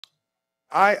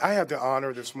I have the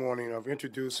honor this morning of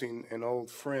introducing an old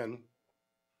friend,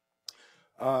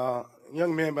 a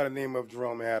young man by the name of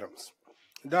Jerome Adams.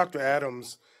 Dr.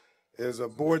 Adams is a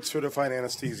board-certified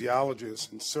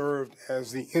anesthesiologist and served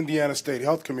as the Indiana State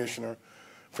Health Commissioner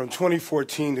from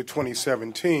 2014 to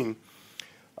 2017.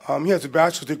 He has a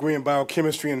bachelor's degree in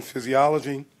biochemistry and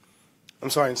psychology,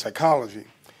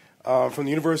 from the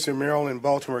University of Maryland in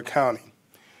Baltimore County.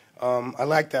 I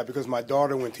like that because my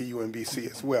daughter went to UMBC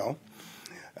as well.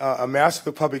 A Master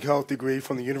of Public Health degree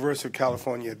from the University of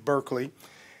California at Berkeley,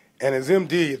 and his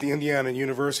MD at the Indiana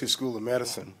University School of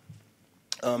Medicine.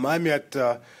 I met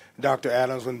Dr.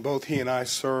 Adams when both he and I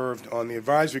served on the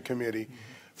advisory committee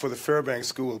for the Fairbanks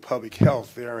School of Public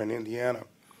Health there in Indiana.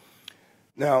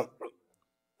 Now,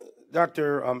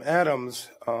 Dr. Adams,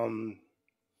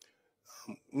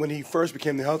 when he first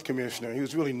became the health commissioner, he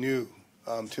was really new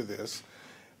to this,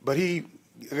 but he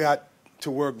got to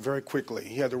work very quickly.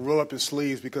 He had to roll up his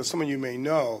sleeves because some of you may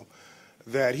know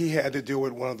that he had to deal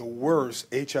with one of the worst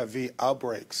HIV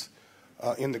outbreaks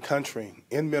in the country,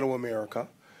 in Middle America,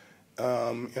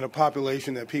 in a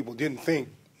population that people didn't think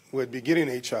would be getting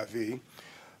HIV,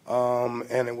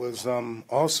 and it was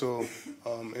also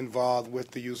involved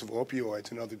with the use of opioids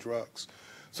and other drugs.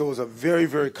 So it was a very,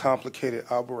 very complicated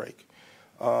outbreak.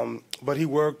 But he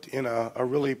worked in a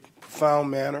really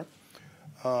profound manner,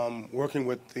 working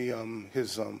with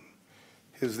his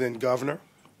then governor,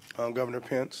 Governor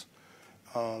Pence,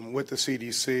 with the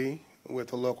CDC, with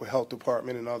the local health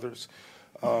department and others,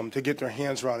 to get their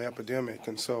hands around the epidemic.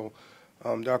 And so,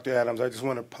 Dr. Adams, I just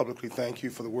want to publicly thank you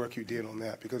for the work you did on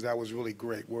that, because that was really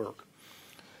great work.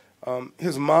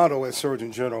 His motto as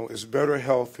Surgeon General is better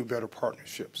health through better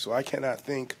partnerships. So I cannot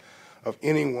think of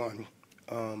anyone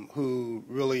who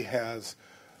really has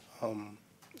a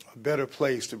better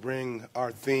place to bring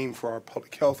our theme for our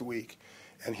Public Health Week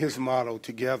and his motto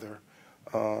together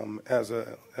as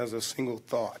a single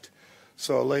thought.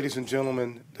 So, ladies and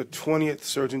gentlemen, the 20th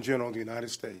Surgeon General of the United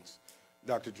States,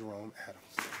 Dr. Jerome Adams.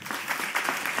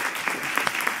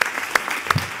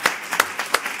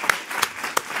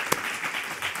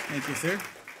 Thank you, sir.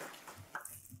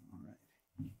 All right.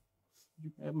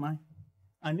 Did you have my?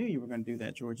 I knew you were going to do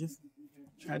that, Georges.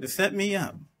 Tried to set me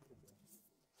up.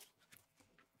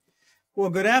 Well,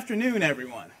 good afternoon,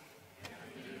 everyone.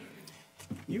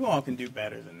 You all can do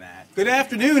better than that. Good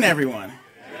afternoon, everyone.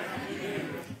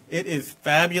 It is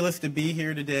fabulous to be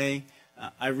here today.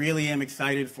 I really am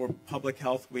excited for Public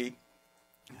Health Week.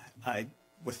 I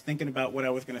was thinking about what I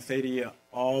was going to say to you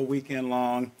all weekend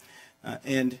long,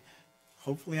 and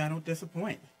hopefully I don't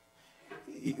disappoint.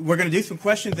 We're going to do some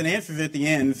questions and answers at the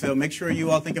end, so make sure you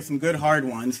all think of some good hard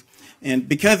ones. And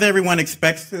because everyone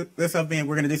expects this of me,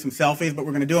 we're going to do some selfies, but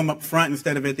we're going to do them up front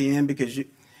instead of at the end, because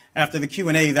after the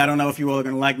Q&As, I don't know if you all are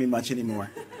going to like me much anymore.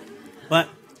 But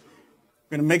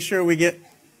we're going to make sure we get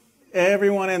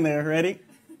everyone in there. Ready?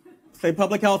 Say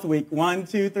Public Health Week. 1,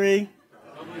 2, 3.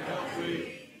 Public Health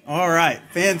Week. All right.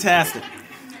 Fantastic.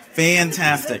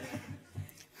 Fantastic.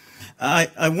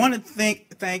 I want to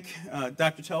thank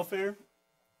Dr. Telfair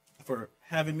for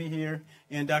having me here,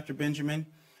 and Dr. Benjamin.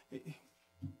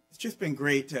 It's just been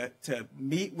great to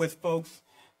meet with folks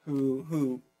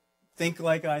who think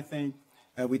like I think.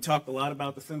 We talked a lot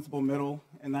about the sensible middle,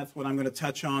 and that's what I'm going to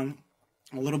touch on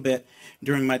a little bit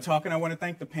during my talk. And I want to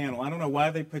thank the panel. I don't know why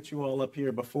they put you all up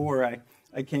here before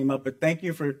I came up, but thank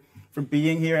you for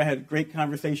being here. I had great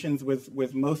conversations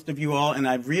with most of you all, and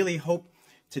I really hope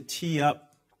to tee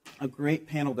up a great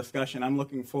panel discussion. I'm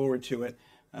looking forward to it.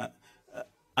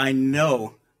 I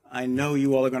know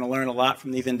you all are going to learn a lot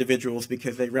from these individuals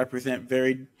because they represent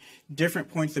very different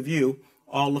points of view,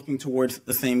 all looking towards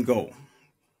the same goal.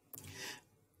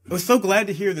 I was so glad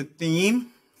to hear the theme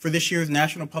for this year's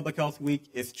National Public Health Week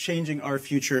is changing our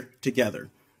future together.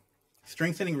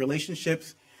 Strengthening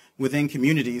relationships within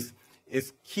communities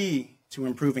is key to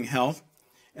improving health,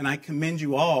 and I commend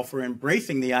you all for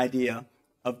embracing the idea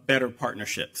of better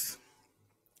partnerships.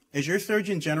 As your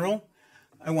Surgeon General,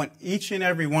 I want each and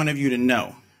every one of you to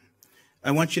know. I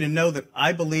want you to know that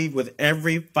I believe with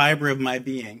every fiber of my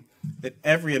being that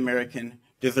every American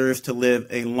deserves to live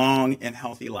a long and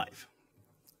healthy life.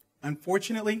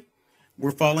 Unfortunately,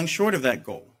 we're falling short of that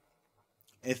goal.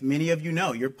 As many of you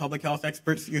know, you're public health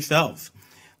experts yourselves.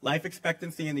 Life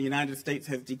expectancy in the United States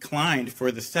has declined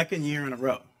for the second year in a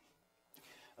row.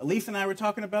 Elise and I were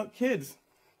talking about kids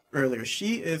earlier.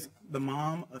 She is the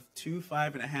mom of 2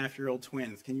 5.5-year-old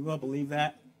twins. Can you all believe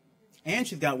that? And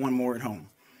she's got one more at home.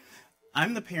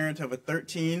 I'm the parent of a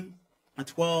 13, a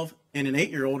 12, and an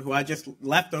 8-year-old who I just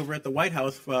left over at the White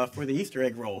House for the Easter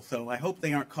egg roll. So I hope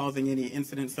they aren't causing any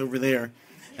incidents over there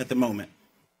at the moment.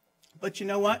 But you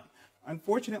know what?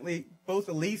 Unfortunately, both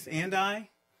Elise and I,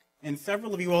 and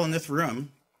several of you all in this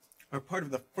room, are part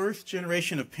of the first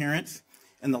generation of parents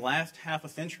in the last half a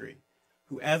century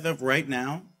who, as of right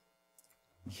now,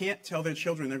 can't tell their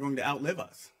children they're going to outlive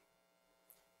us.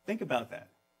 Think about that.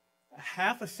 A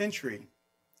half a century,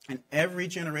 and every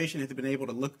generation has been able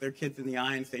to look their kids in the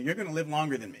eye and say, you're going to live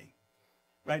longer than me.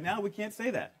 Right now, we can't say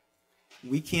that.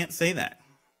 We can't say that.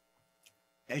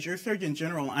 As your Surgeon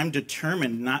General, I'm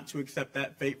determined not to accept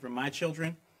that fate for my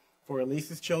children, for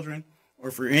Elise's children, or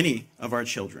for any of our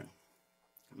children.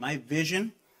 My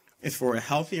vision is for a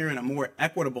healthier and a more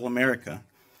equitable America,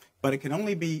 but it can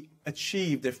only be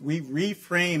achieved if we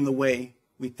reframe the way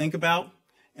we think about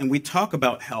and we talk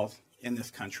about health in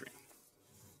this country.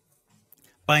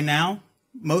 By now,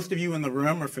 most of you in the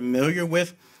room are familiar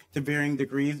with, to varying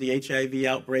degrees, the HIV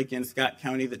outbreak in Scott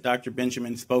County that Dr.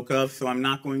 Benjamin spoke of, so I'm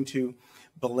not going to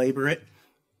belabor it.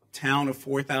 Town of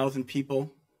 4,000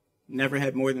 people, never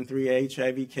had more than 3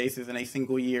 HIV cases in a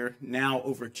single year, now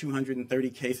over 230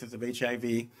 cases of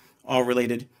HIV, all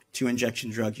related to injection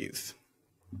drug use.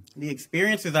 The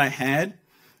experiences I had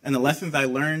and the lessons I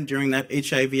learned during that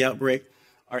HIV outbreak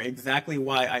are exactly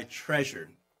why I treasure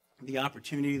the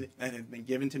opportunity that has been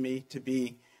given to me to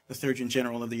be the Surgeon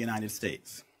General of the United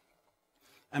States.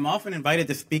 I'm often invited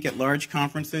to speak at large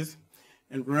conferences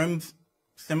in rooms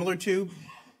similar to,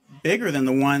 bigger than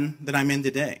the one that I'm in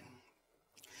today.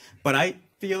 But I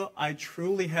feel I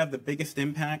truly have the biggest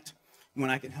impact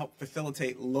when I can help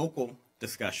facilitate local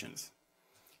discussions.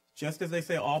 Just as they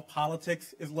say all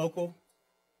politics is local,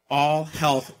 all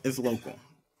health is local.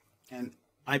 And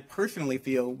I personally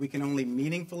feel we can only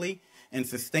meaningfully and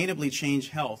sustainably change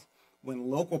health when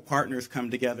local partners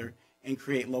come together and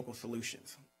create local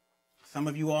solutions. Some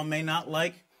of you all may not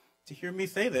like to hear me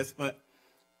say this, but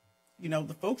you know,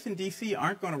 the folks in DC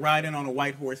aren't going to ride in on a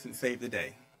white horse and save the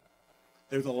day.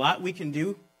 There's a lot we can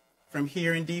do from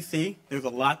here in DC. There's a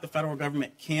lot the federal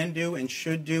government can do and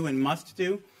should do and must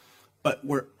do, but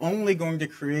we're only going to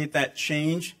create that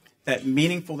change, that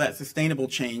meaningful, that sustainable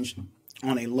change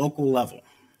on a local level.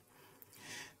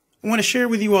 I want to share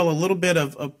with you all a little bit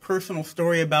of a personal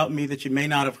story about me that you may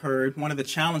not have heard. One of the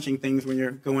challenging things when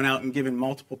you're going out and giving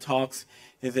multiple talks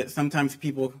is that sometimes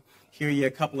people hear you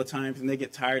a couple of times and they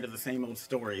get tired of the same old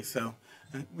story. So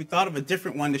we thought of a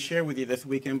different one to share with you this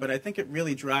weekend, but I think it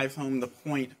really drives home the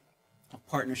point of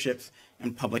partnerships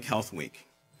and Public Health Week.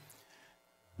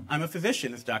 I'm a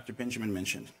physician, as Dr. Benjamin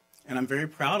mentioned, and I'm very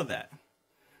proud of that.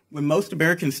 When most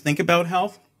Americans think about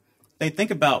health, they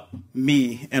think about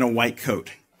me in a white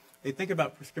coat. They think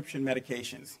about prescription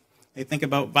medications. They think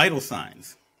about vital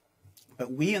signs.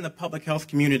 But we in the public health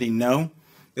community know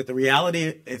that the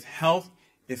reality is health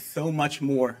is so much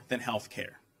more than health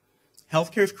care.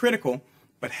 Health care is critical,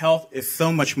 but health is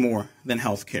so much more than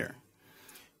health care.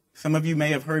 Some of you may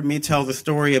have heard me tell the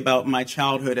story about my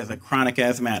childhood as a chronic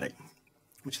asthmatic,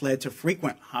 which led to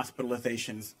frequent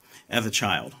hospitalizations as a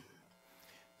child.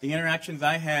 The interactions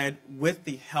I had with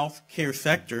the health care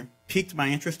sector piqued my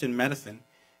interest in medicine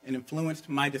and influenced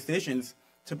my decisions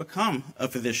to become a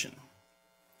physician.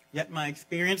 Yet my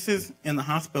experiences in the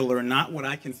hospital are not what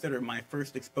I consider my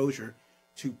first exposure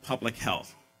to public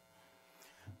health.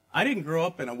 I didn't grow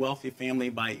up in a wealthy family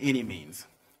by any means.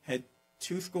 Had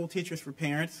 2 school teachers for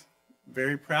parents,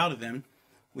 very proud of them.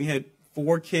 We had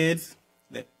 4 kids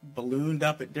that ballooned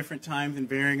up at different times in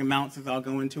varying amounts, as I'll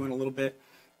go into in a little bit.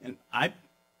 And I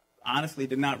honestly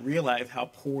did not realize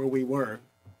how poor we were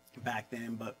back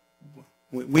then, but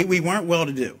we weren't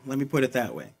well-to-do, let me put it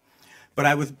that way. But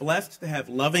I was blessed to have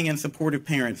loving and supportive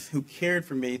parents who cared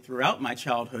for me throughout my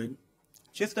childhood,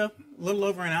 just a little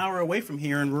over an hour away from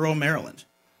here in rural Maryland.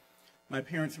 My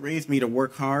parents raised me to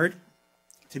work hard,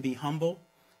 to be humble,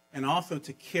 and also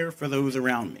to care for those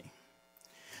around me.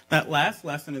 That last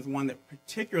lesson is one that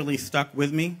particularly stuck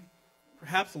with me,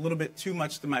 perhaps a little bit too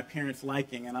much to my parents'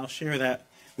 liking, and I'll share that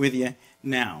with you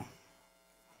now.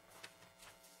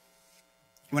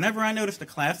 Whenever I noticed a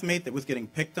classmate that was getting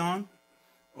picked on,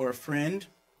 or a friend,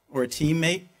 or a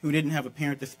teammate who didn't have a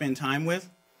parent to spend time with,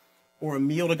 or a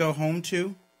meal to go home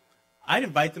to, I'd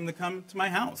invite them to come to my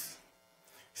house.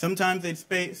 Sometimes they'd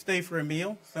stay for a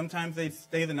meal, sometimes they'd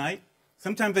stay the night,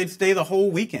 sometimes they'd stay the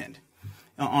whole weekend.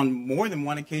 On more than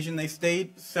one occasion, they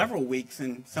stayed several weeks,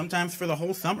 and sometimes for the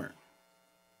whole summer.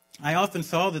 I often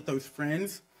saw that those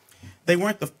friends, they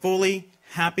weren't the fully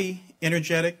happy,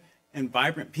 energetic, and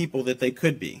vibrant people that they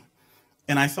could be.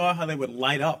 And I saw how they would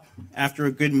light up after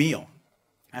a good meal,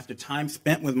 after time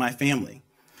spent with my family,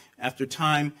 after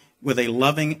time with a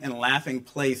loving and laughing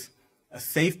place, a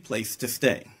safe place to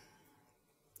stay.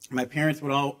 My parents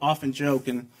would often joke,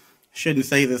 and I shouldn't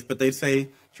say this, but they'd say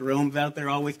Jerome's out there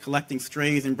always collecting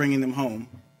strays and bringing them home.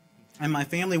 And my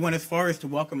family went as far as to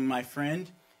welcome my friend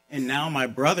and now my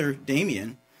brother,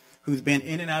 Damien, who's been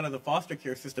in and out of the foster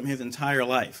care system his entire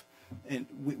life. And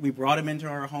we brought him into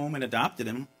our home and adopted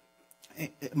him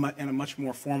in a much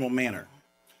more formal manner.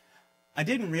 I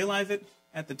didn't realize it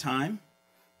at the time,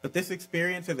 but this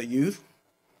experience as a youth,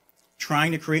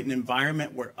 trying to create an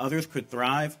environment where others could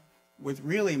thrive, was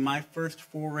really my first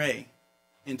foray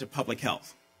into public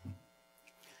health.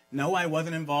 No, I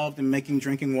wasn't involved in making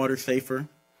drinking water safer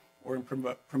or in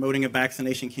promoting a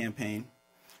vaccination campaign,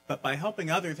 but by helping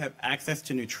others have access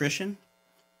to nutrition,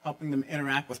 helping them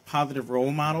interact with positive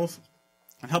role models,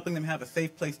 and helping them have a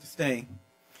safe place to stay,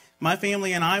 my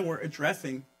family and I were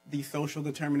addressing the social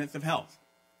determinants of health.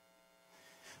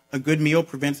 A good meal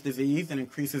prevents disease and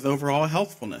increases overall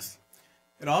healthfulness.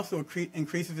 It also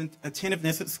increases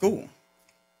attentiveness at school.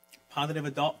 Positive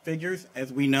adult figures,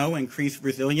 as we know, increase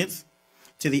resilience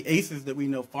to the ACEs that we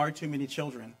know far too many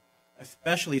children,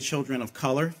 especially children of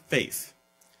color, face.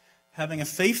 Having a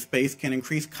safe space can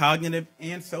increase cognitive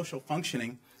and social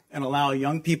functioning and allow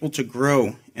young people to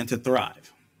grow and to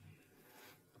thrive.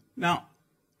 Now,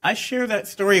 I share that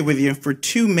story with you for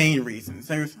two main reasons.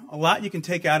 There's a lot you can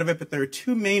take out of it, but there are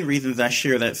two main reasons I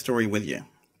share that story with you.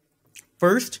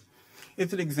 First,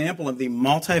 it's an example of the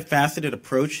multifaceted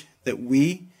approach that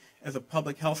we, as a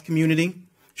public health community,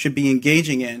 should be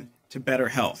engaging in to better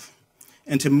health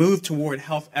and to move toward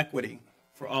health equity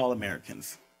for all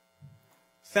Americans.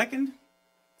 Second,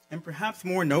 and perhaps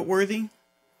more noteworthy,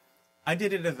 I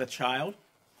did it as a child,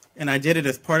 and I did it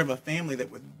as part of a family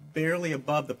that was barely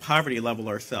above the poverty level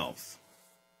ourselves.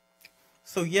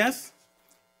 So yes,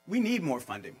 we need more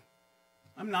funding.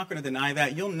 I'm not going to deny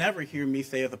that. You'll never hear me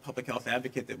say as a public health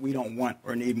advocate that we don't want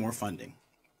or need more funding.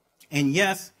 And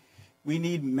yes, we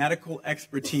need medical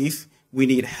expertise. We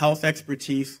need health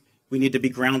expertise. We need to be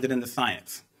grounded in the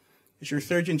science. As your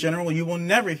Surgeon General, you will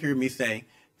never hear me say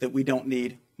that we don't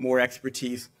need more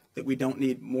expertise, that we don't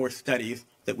need more studies,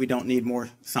 that we don't need more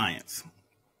science.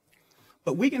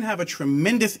 But we can have a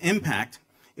tremendous impact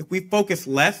if we focus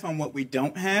less on what we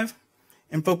don't have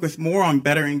and focus more on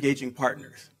better engaging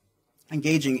partners,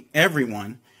 engaging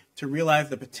everyone to realize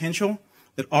the potential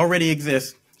that already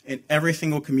exists in every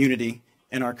single community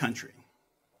in our country.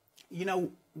 You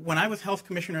know, when I was Health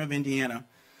Commissioner of Indiana,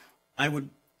 I would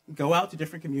go out to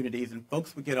different communities and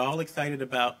folks would get all excited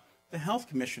about the health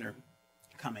commissioner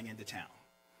coming into town.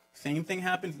 Same thing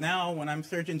happens now when I'm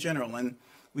Surgeon General, and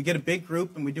we get a big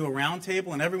group and we do a round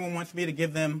table and everyone wants me to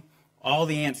give them all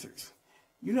the answers.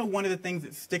 You know, one of the things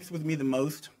that sticks with me the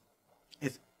most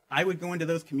is I would go into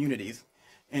those communities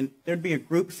and there'd be a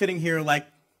group sitting here like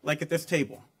at this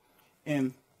table.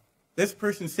 And this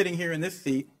person sitting here in this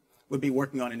seat would be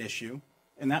working on an issue.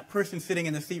 And that person sitting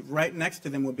in the seat right next to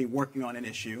them would be working on an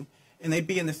issue. And they'd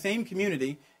be in the same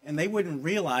community and they wouldn't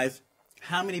realize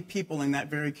how many people in that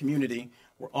very community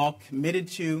were all committed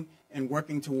to and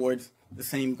working towards the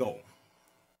same goal.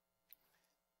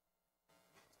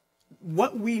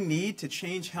 What we need to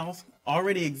change health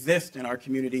already exists in our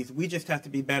communities. We just have to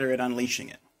be better at unleashing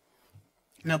it.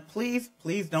 Now, please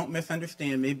don't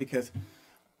misunderstand me, because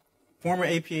former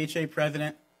APHA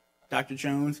president, Dr.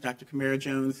 Jones, Dr. Camara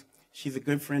Jones, she's a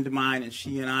good friend of mine, and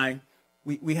she and I,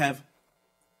 we have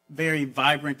very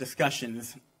vibrant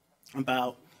discussions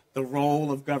about the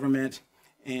role of government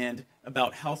and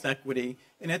about health equity.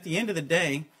 And at the end of the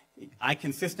day, I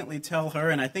consistently tell her,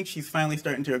 and I think she's finally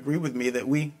starting to agree with me, that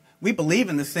we believe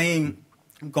in the same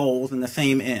goals and the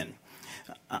same end.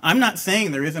 I'm not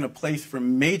saying there isn't a place for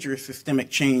major systemic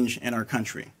change in our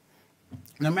country.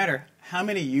 No matter how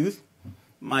many youth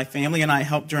my family and I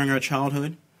helped during our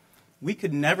childhood, we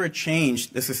could never change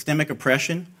the systemic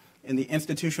oppression and the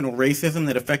institutional racism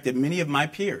that affected many of my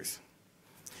peers.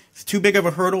 It's too big of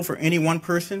a hurdle for any one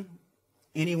person,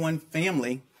 any one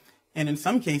family, and in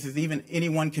some cases, even any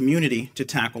one community to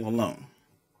tackle alone.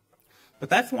 But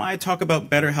that's why I talk about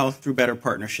better health through better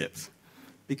partnerships,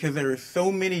 because there are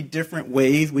so many different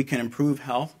ways we can improve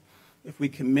health if we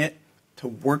commit to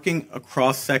working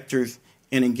across sectors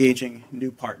and engaging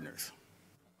new partners.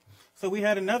 So we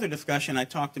had another discussion. I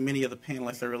talked to many of the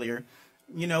panelists earlier.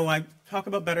 You know, I talk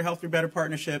about better health through better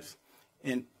partnerships,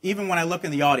 and even when I look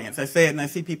in the audience, I say it and I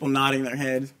see people nodding their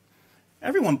heads.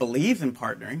 Everyone believes in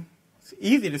partnering. It's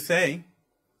easy to say.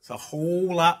 It's a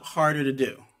whole lot harder to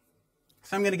do.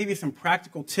 So I'm going to give you some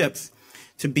practical tips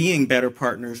to being better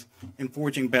partners and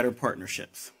forging better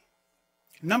partnerships.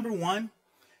 Number one,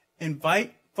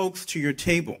 invite folks to your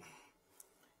table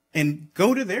and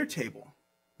go to their table.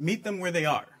 Meet them where they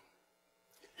are.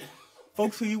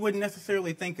 Folks who you wouldn't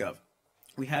necessarily think of.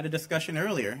 We had a discussion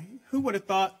earlier. Who would have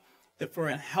thought that for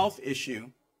a health issue,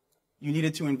 you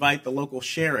needed to invite the local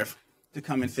sheriff to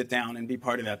come and sit down and be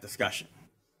part of that discussion.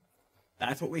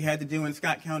 That's what we had to do in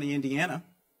Scott County, Indiana.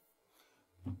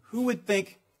 Who would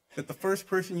think that the first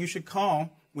person you should call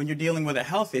when you're dealing with a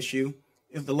health issue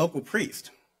is the local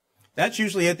priest? That's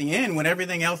usually at the end when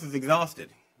everything else is exhausted.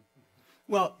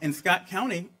 Well, in Scott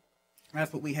County,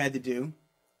 that's what we had to do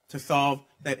to solve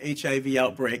that HIV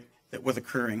outbreak that was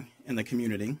occurring in the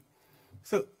community.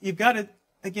 So you've got to,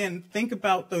 again, think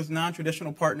about those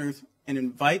non-traditional partners and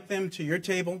invite them to your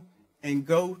table and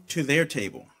go to their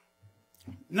table.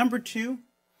 Number two,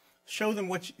 show them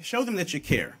that you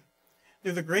care.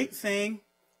 There's a great saying,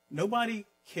 nobody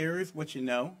cares what you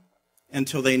know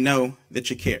until they know that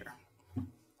you care.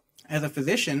 As a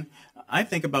physician, I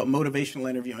think about motivational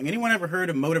interviewing. Anyone ever heard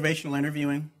of motivational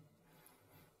interviewing?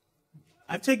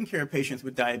 I've taken care of patients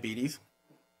with diabetes,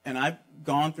 and I've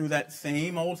gone through that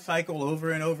same old cycle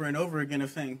over and over and over again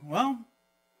of saying, well,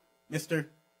 Mr.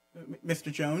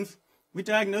 Jones, we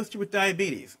diagnosed you with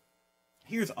diabetes.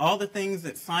 Here's all the things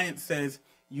that science says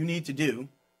you need to do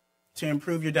to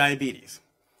improve your diabetes.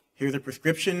 Here's a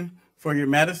prescription for your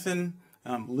medicine,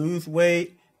 lose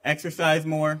weight, exercise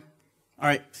more. All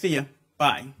right, see ya,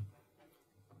 bye.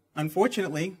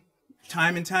 Unfortunately,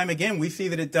 time and time again, we see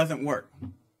that it doesn't work.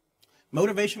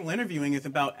 Motivational interviewing is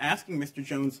about asking Mr.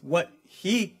 Jones what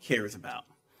he cares about,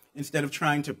 instead of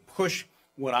trying to push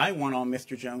what I want on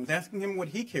Mr. Jones, asking him what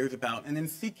he cares about, and then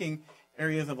seeking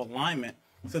areas of alignment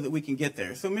so that we can get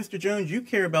there. So, Mr. Jones, you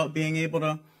care about being able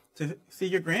to see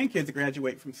your grandkids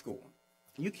graduate from school.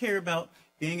 You care about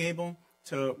being able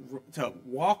to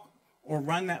walk or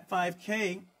run that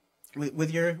 5K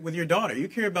with your daughter. You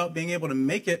care about being able to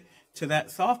make it to that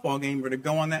softball game or to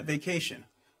go on that vacation.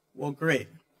 Well, great.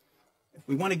 If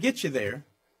we want to get you there,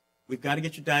 we've got to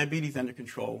get your diabetes under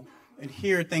control. And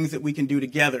here are things that we can do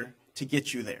together to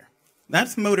get you there.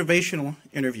 That's motivational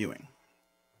interviewing.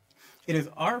 It is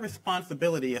our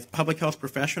responsibility as public health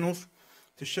professionals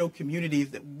to show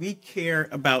communities that we care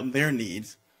about their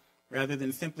needs rather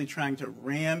than simply trying to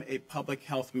ram a public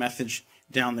health message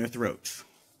down their throats.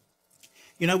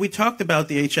 You know, we talked about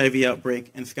the HIV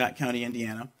outbreak in Scott County,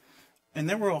 Indiana, and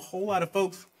there were a whole lot of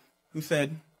folks who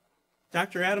said,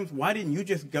 Dr. Adams, why didn't you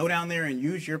just go down there and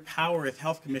use your power as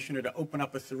health commissioner to open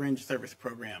up a syringe service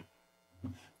program?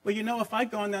 Well, you know, if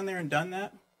I'd gone down there and done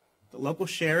that, the local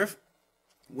sheriff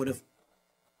would have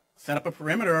set up a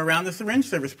perimeter around the syringe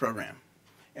service program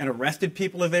and arrested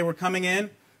people as they were coming in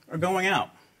or going out.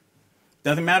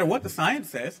 Doesn't matter what the science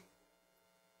says.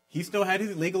 He still had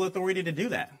his legal authority to do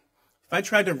that. If I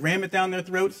tried to ram it down their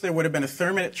throats, there would have been a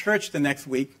sermon at church the next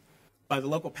week by the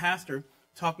local pastor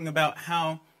talking about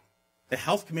how the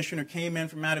health commissioner came in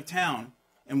from out of town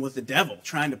and was the devil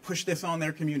trying to push this on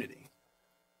their community.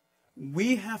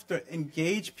 We have to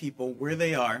engage people where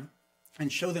they are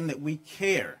and show them that we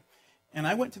care. And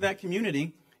I went to that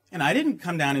community, and I didn't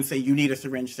come down and say, you need a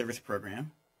syringe service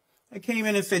program. I came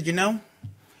in and said, you know,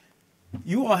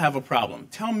 you all have a problem.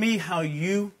 Tell me how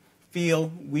you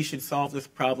feel we should solve this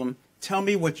problem. Tell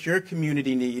me what your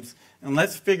community needs, and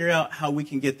let's figure out how we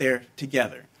can get there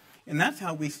together. And that's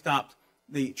how we stopped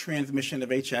the transmission of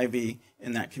HIV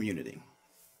in that community.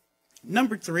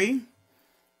 Number three,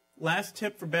 last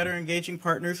tip for better engaging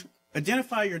partners,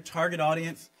 identify your target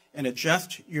audience and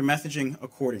adjust your messaging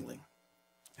accordingly.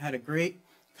 I had a great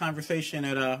conversation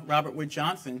at Robert Wood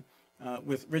Johnson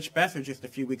with Rich Besser just a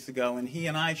few weeks ago, and he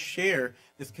and I share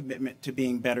this commitment to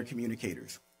being better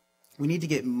communicators. We need to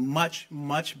get much,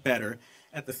 much better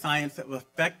at the science of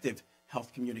effective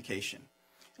health communication.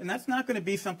 And that's not going to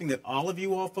be something that all of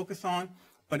you all focus on,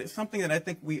 but it's something that I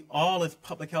think we all as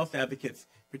public health advocates,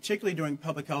 particularly during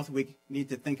Public Health Week, need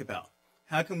to think about.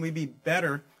 How can we be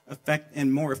better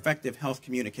and more effective health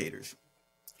communicators?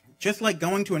 Just like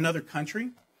going to another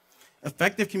country,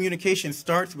 effective communication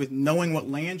starts with knowing what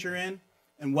land you're in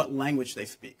and what language they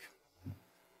speak.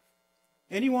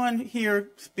 Anyone here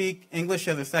speak English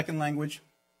as a second language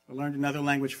or learned another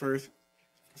language first?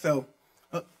 So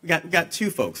we got two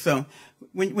folks. So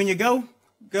when you go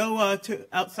to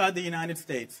outside the United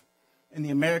States and the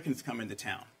Americans come into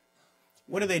town,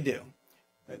 what do?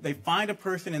 They find a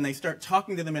person and they start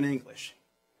talking to them in English.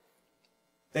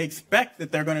 They expect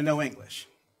that they're going to know English.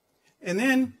 And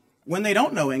then when they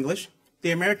don't know English,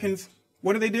 the Americans,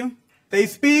 what do? They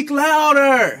speak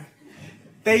louder.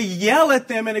 They yell at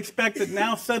them and expect that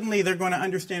now suddenly they're going to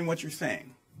understand what you're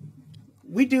saying.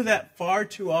 We do that far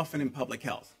too often in public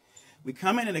health. We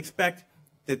come in and expect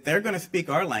that they're going to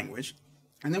speak our language,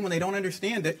 and then when they don't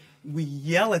understand it, we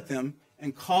yell at them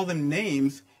and call them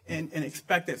names and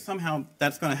expect that somehow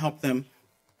that's going to help them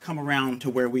come around to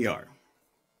where we are.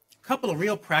 A couple of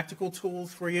real practical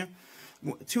tools for you.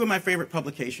 Two of my favorite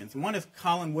publications. One is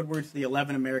Colin Woodward's The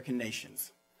 11 American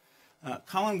Nations.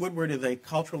 Colin Woodward is a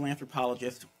cultural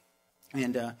anthropologist,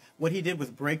 and what he did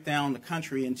was break down the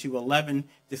country into 11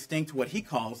 distinct, what he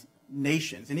calls,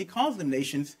 nations. And he calls them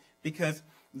nations because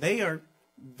they are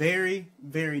very,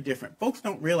 very different. Folks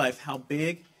don't realize how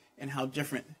big and how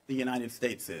different the United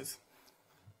States is.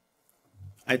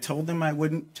 I told them I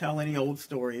wouldn't tell any old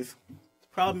stories. The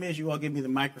problem is you all give me the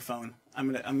microphone.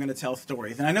 I'm gonna tell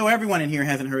stories. And I know everyone in here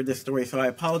hasn't heard this story, so I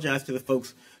apologize to the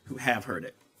folks who have heard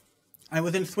it. I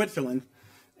was in Switzerland,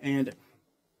 and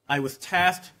I was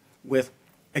tasked with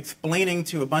explaining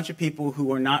to a bunch of people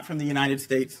who are not from the United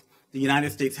States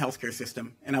healthcare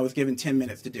system, and I was given 10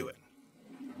 minutes to do it.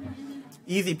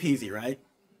 Easy peasy, right?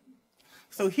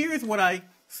 So here's what I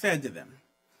said to them.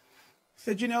 I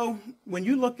said, you know, when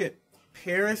you look at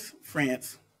Paris,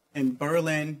 France, and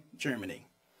Berlin, Germany,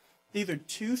 these are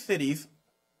two cities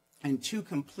and two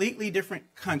completely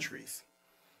different countries.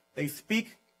 They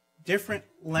speak different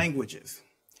languages.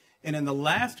 And in the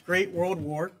last Great World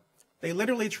War, they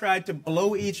literally tried to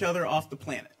blow each other off the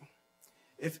planet.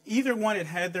 If either one had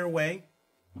had their way,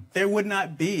 there would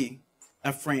not be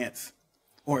a France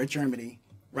or a Germany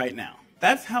right now.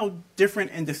 That's how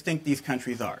different and distinct these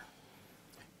countries are.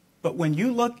 But when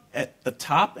you look at the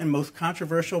top and most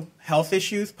controversial health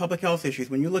issues, public health issues,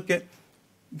 when you look at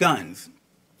guns,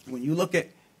 when you look at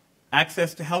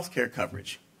access to health care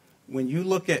coverage, when you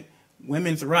look at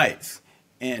women's rights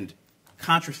and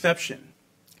contraception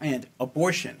and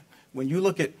abortion, when you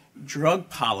look at drug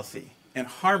policy and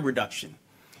harm reduction,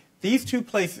 these two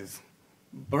places,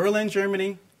 Berlin,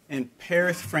 Germany, and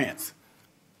Paris, France,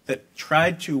 that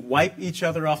tried to wipe each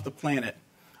other off the planet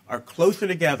are closer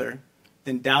together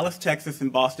than Dallas, Texas,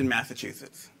 and Boston,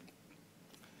 Massachusetts.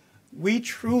 We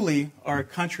truly are a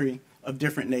country of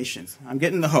different nations. I'm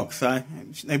getting the hooks.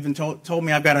 They've been told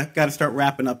me I've got to start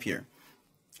wrapping up here.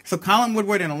 So Colin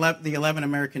Woodward and the 11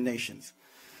 American Nations.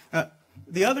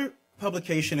 The other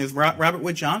publication is Robert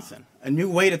Wood Johnson, A New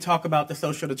Way to Talk About the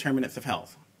Social Determinants of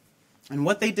Health. And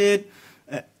what they did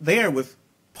there was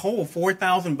poll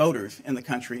 4,000 voters in the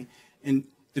country and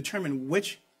determine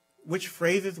which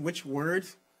phrases, which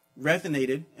words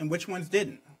resonated and which ones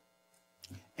didn't.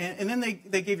 And then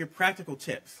they gave you practical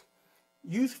tips.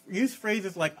 Use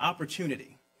phrases like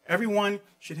opportunity. Everyone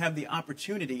should have the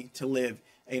opportunity to live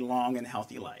a long and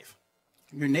healthy life.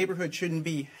 Your neighborhood shouldn't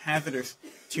be hazardous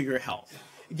to your health.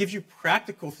 It gives you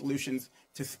practical solutions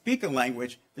to speak a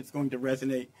language that's going to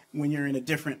resonate when you're in a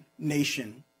different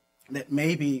nation that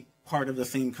may be part of the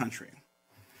same country.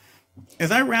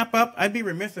 As I wrap up, I'd be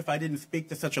remiss if I didn't speak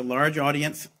to such a large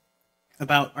audience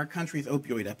about our country's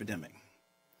opioid epidemic.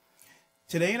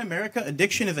 Today in America,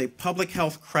 addiction is a public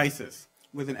health crisis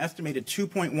with an estimated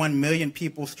 2.1 million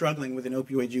people struggling with an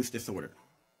opioid use disorder.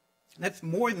 That's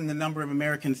more than the number of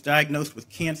Americans diagnosed with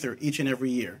cancer each and every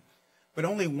year. But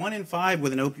only 1 in 5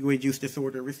 with an opioid use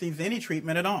disorder receives any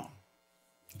treatment at all.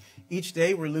 Each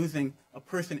day, we're losing a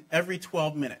person every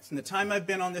 12 minutes. In the time I've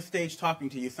been on this stage talking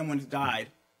to you, someone's died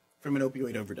from an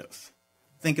opioid overdose.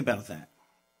 Think about that.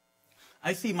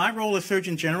 I see my role as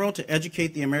Surgeon General to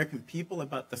educate the American people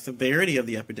about the severity of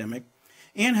the epidemic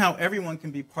and how everyone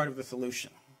can be part of the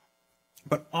solution.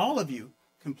 But all of you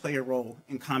can play a role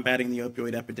in combating the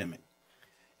opioid epidemic.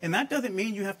 And that doesn't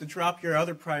mean you have to drop your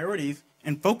other priorities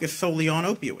and focus solely on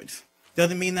opioids.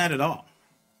 Doesn't mean that at all.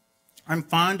 I'm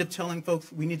fond of telling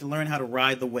folks we need to learn how to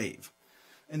ride the wave.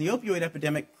 And the opioid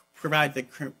epidemic provides a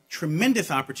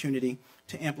tremendous opportunity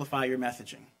to amplify your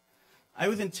messaging. I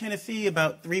was in Tennessee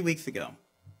about 3 weeks ago.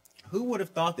 Who would have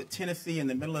thought that Tennessee, in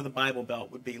the middle of the Bible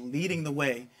Belt, would be leading the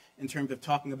way in terms of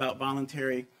talking about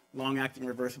voluntary, long-acting,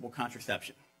 reversible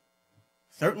contraception?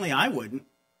 Certainly I wouldn't,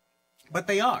 but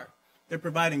they are. They're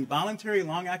providing voluntary,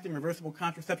 long-acting, reversible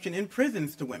contraception in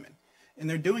prisons to women. And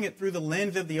they're doing it through the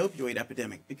lens of the opioid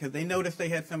epidemic because they noticed they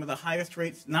had some of the highest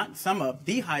rates, not some of,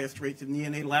 the highest rates of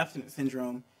neonatal abstinence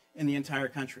syndrome in the entire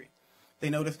country. They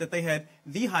noticed that they had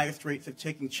the highest rates of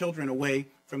taking children away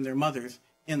from their mothers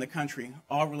in the country,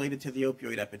 all related to the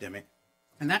opioid epidemic.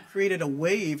 And that created a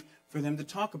wave for them to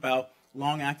talk about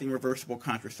long-acting reversible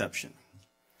contraception.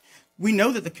 We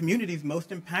know that the communities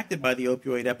most impacted by the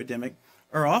opioid epidemic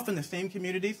are often the same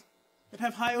communities that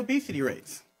have high obesity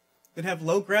rates, that have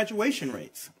low graduation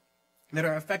rates, that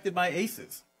are affected by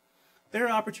ACEs. There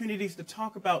are opportunities to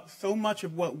talk about so much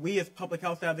of what we as public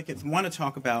health advocates want to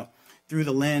talk about through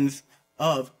the lens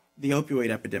of the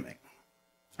opioid epidemic.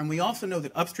 And we also know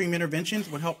that upstream interventions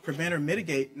would help prevent or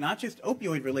mitigate not just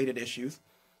opioid-related issues,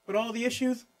 but all the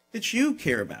issues that you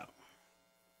care about.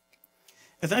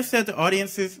 As I said to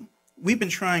audiences, we've been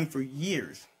trying for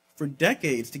years for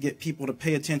decades to get people to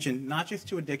pay attention not just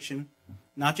to addiction,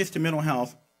 not just to mental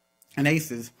health and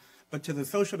ACEs, but to the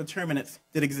social determinants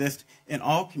that exist in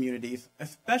all communities,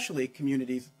 especially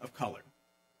communities of color.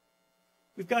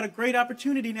 We've got a great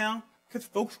opportunity now because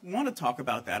folks want to talk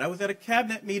about that. I was at a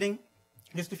cabinet meeting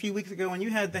just a few weeks ago, and you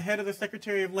had the head of the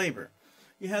Secretary of Labor,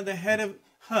 you had the head of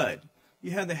HUD, you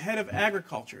had the head of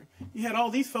agriculture, you had all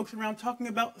these folks around talking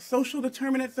about social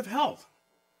determinants of health.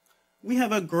 We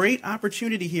have a great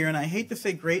opportunity here, and I hate to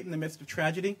say great in the midst of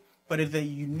tragedy, but it's a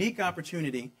unique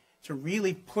opportunity to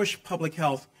really push public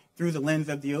health through the lens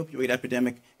of the opioid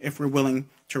epidemic if we're willing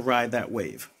to ride that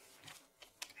wave.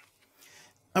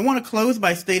 I want to close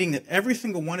by stating that every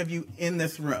single one of you in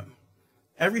this room,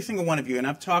 every single one of you, and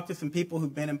I've talked to some people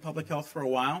who've been in public health for a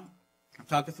while. I've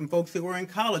talked to some folks who are in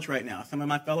college right now, some of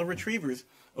my fellow retrievers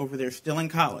over there still in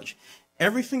college.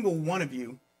 Every single one of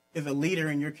you is a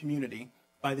leader in your community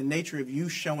by the nature of you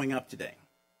showing up today.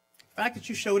 The fact that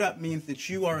you showed up means that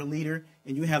you are a leader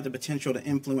and you have the potential to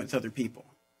influence other people.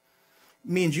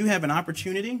 It means you have an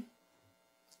opportunity.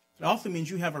 It also means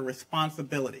you have a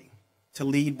responsibility to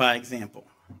lead by example.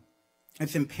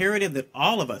 It's imperative that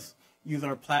all of us use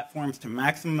our platforms to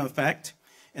maximum effect,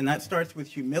 and that starts with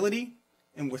humility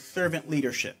and with servant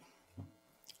leadership.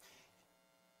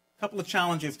 A couple of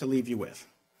challenges to leave you with.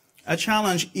 I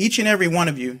challenge each and every one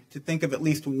of you to think of at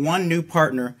least one new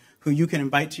partner who you can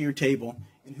invite to your table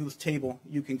and whose table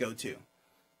you can go to.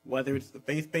 Whether it's the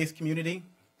faith-based community,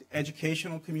 the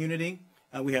educational community,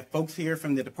 we have folks here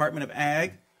from the Department of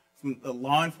Ag, from the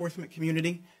law enforcement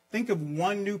community. Think of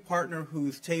one new partner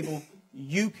whose table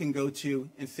you can go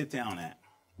to and sit down at.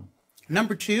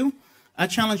 Number two, I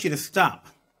challenge you to stop.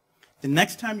 The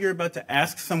next time you're about to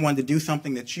ask someone to do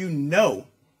something that you know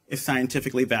is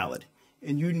scientifically valid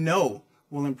and you know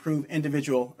will improve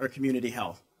individual or community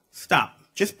health, stop.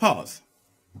 Just pause.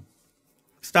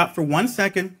 Stop for 1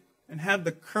 second and have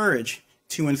the courage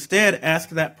to instead ask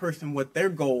that person what their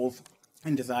goals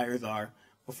and desires are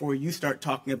before you start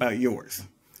talking about yours.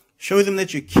 Show them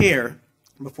that you care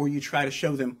before you try to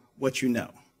show them what you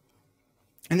know.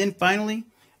 And then finally,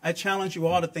 I challenge you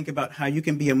all to think about how you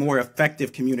can be a more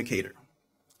effective communicator.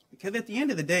 Because at the end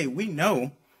of the day, we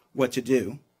know what to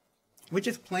do. We're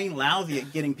just plain lousy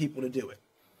at getting people to do it.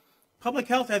 Public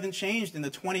health hasn't changed in the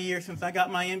 20 years since I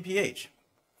got my MPH.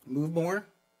 Move more,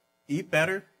 eat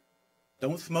better,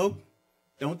 don't smoke,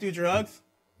 don't do drugs.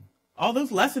 All those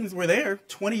lessons were there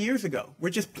 20 years ago.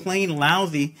 We're just plain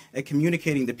lousy at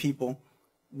communicating to people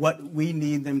what we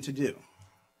need them to do.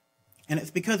 And it's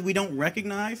because we don't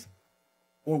recognize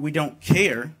or we don't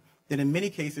care that in many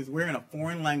cases we're in a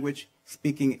foreign land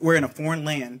speaking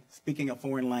a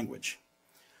foreign language.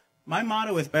 My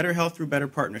motto is better health through better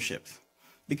partnerships,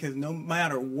 because no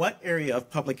matter what area of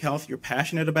public health you're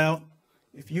passionate about,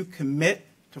 if you commit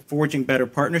to forging better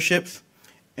partnerships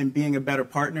and being a better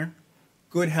partner,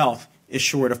 good health is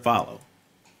sure to follow.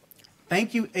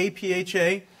 Thank you,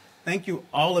 APHA. Thank you,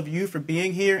 all of you, for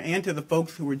being here, and to the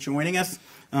folks who are joining us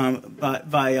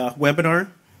via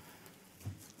webinar.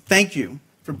 Thank you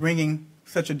for bringing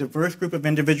such a diverse group of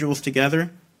individuals together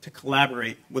to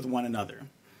collaborate with one another.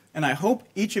 And I hope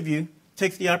each of you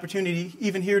takes the opportunity,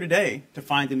 even here today, to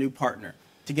find a new partner,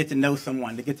 to get to know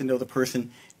someone, to get to know the person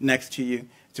next to you,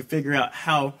 to figure out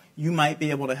how you might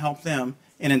be able to help them,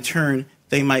 and in turn,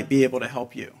 they might be able to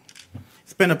help you.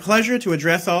 It's been a pleasure to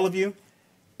address all of you,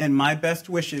 and my best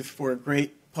wishes for a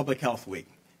great Public Health Week.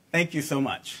 Thank you so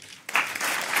much.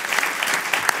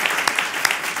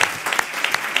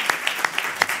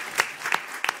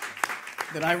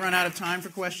 Did I run out of time for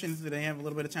questions? Did I have a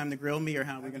little bit of time to grill me, or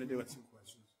how are we going to do it?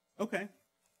 Okay.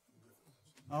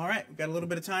 All right, we've got a little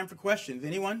bit of time for questions.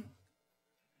 Anyone?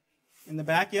 In the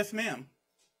back? Yes, ma'am.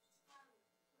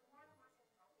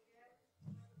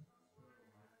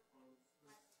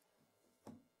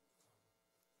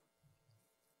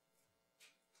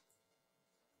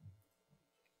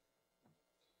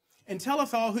 And tell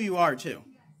us all who you are, too.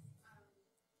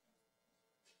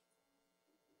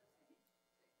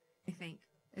 I think.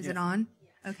 Is it on?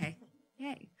 Okay.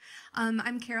 Yay.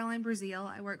 I'm Caroline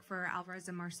Brazil. I work for Alvarez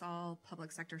 & Marsal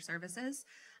Public Sector Services,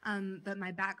 but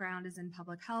my background is in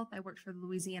public health. I worked for the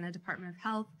Louisiana Department of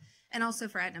Health and also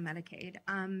for Aetna Medicaid.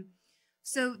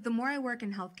 So the more I work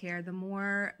in healthcare, the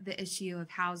more the issue of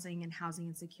housing and housing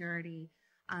insecurity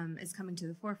is coming to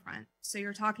the forefront. So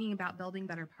you're talking about building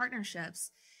better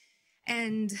partnerships.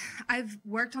 And I've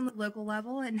worked on the local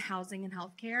level in housing and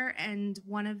healthcare, and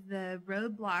one of the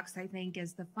roadblocks, I think,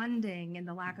 is the funding and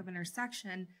the lack of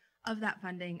intersection of that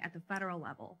funding at the federal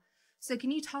level. So can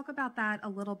you talk about that a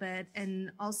little bit,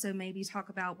 and also maybe talk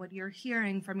about what you're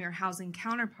hearing from your housing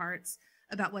counterparts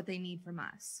about what they need from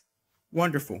us?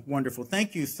 Wonderful, wonderful.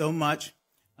 Thank you so much.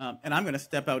 And I'm going to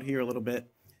step out here a little bit.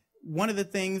 One of the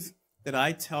things that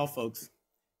I tell folks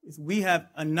is we have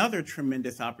another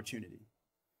tremendous opportunity.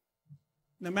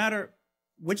 No matter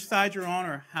which side you're on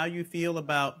or how you feel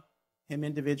about him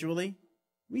individually,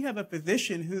 we have a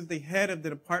physician who's the head of the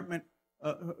department,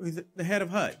 who's the head of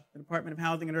HUD, the Department of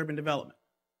Housing and Urban Development,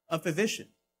 a physician.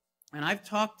 And I've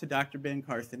talked to Dr. Ben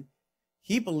Carson.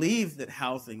 He believes that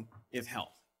housing is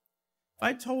health. If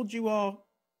I told you all,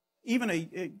 even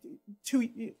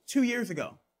 2 years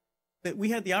ago, that we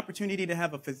had the opportunity to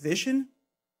have a physician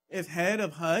as head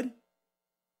of HUD,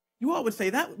 you all would say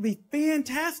that would be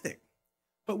fantastic.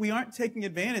 But we aren't taking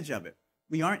advantage of it.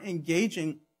 We aren't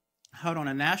engaging HUD on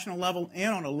a national level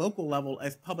and on a local level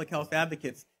as public health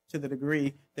advocates to the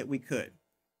degree that we could.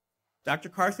 Dr.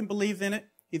 Carson believes in it.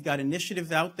 He's got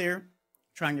initiatives out there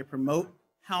trying to promote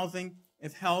housing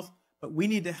as health, but we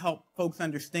need to help folks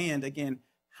understand, again,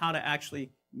 how to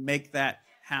actually make that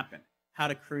happen, how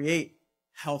to create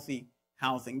healthy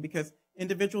housing, because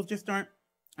individuals just aren't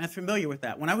as familiar with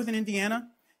that. When I was in Indiana,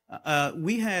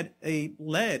 we had a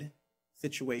lead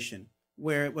situation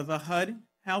where it was a HUD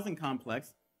housing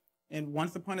complex, and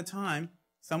once upon a time,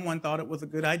 someone thought it was a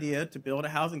good idea to build a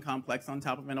housing complex on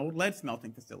top of an old lead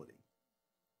smelting facility.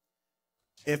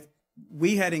 If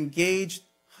we had engaged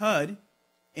HUD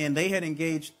and they had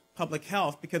engaged public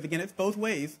health, because again, it's both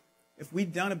ways, if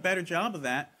we'd done a better job of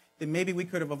that, then maybe we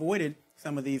could have avoided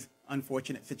some of these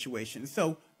unfortunate situations.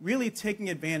 So really taking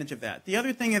advantage of that. The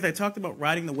other thing is I talked about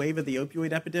riding the wave of the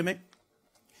opioid epidemic.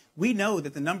 We know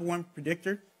that the number one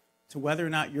predictor to whether or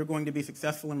not you're going to be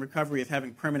successful in recovery is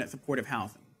having permanent supportive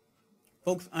housing.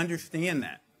 Folks understand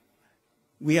that.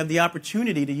 We have the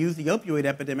opportunity to use the opioid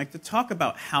epidemic to talk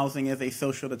about housing as a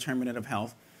social determinant of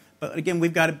health. But again,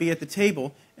 we've got to be at the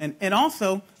table and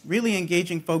also really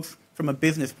engaging folks from a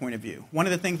business point of view. One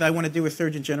of the things I want to do as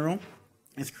Surgeon General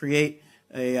is create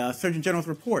a Surgeon General's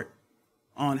report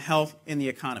on health in the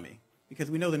economy,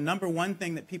 because we know the number one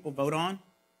thing that people vote on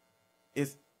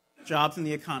is jobs in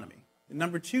the economy. The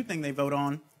number two thing they vote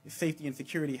on is safety and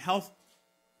security. Health,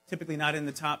 typically not in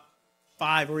the top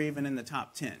 5 or even in the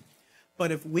top 10.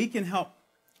 But if we can help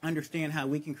understand how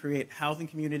we can create housing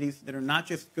communities that are not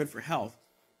just good for health,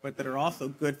 but that are also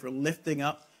good for lifting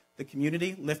up the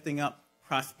community, lifting up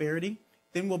prosperity,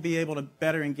 then we'll be able to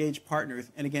better engage partners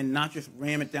and, again, not just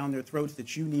ram it down their throats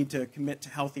that you need to commit to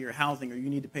healthier housing or you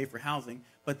need to pay for housing,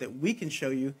 but that we can show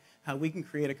you how we can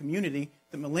create a community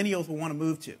that millennials will want to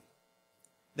move to.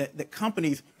 That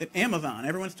companies, that Amazon,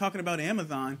 everyone's talking about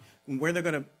Amazon and where they're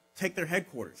going to take their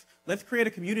headquarters. Let's create a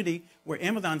community where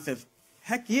Amazon says,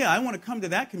 heck yeah, I want to come to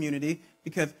that community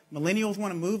because millennials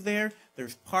want to move there.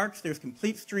 There's parks, there's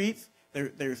complete streets,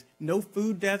 there's no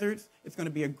food deserts. It's going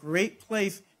to be a great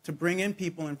place to bring in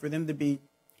people and for them to be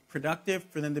productive,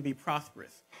 for them to be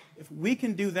prosperous. If we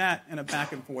can do that in a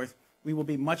back and forth, we will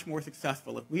be much more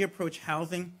successful. If we approach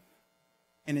housing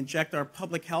and inject our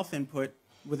public health input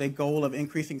with a goal of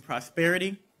increasing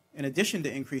prosperity, in addition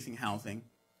to increasing housing,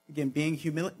 again,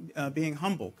 being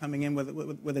humble, coming in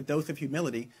with a dose of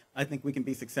humility, I think we can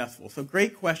be successful. So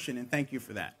great question, and thank you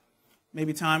for that.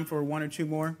 Maybe time for one or two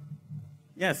more?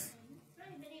 Yes? Hi,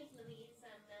 my name is Louise.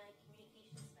 I'm the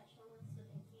communications specialist with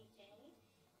NCHA,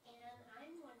 and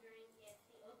I'm wondering if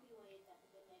the opioid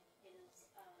epidemic is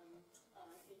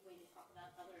a good way to talk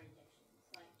about other addictions,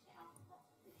 like to alcohol.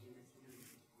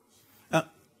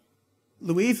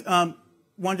 Louise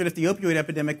wondered if the opioid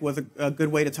epidemic was a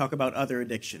good way to talk about other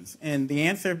addictions. And the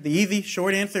answer, the easy,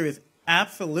 short answer is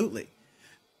absolutely.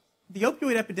 The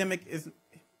opioid epidemic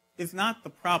is not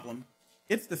the problem.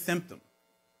 It's the symptom.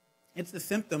 It's the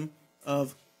symptom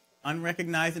of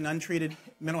unrecognized and untreated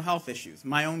mental health issues.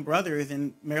 My own brother is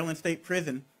in Maryland State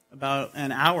Prison about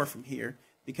an hour from here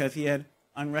because he had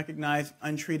unrecognized,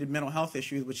 untreated mental health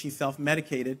issues, which he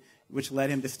self-medicated, which led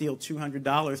him to steal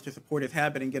 $200 to support his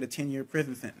habit and get a 10-year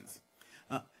prison sentence.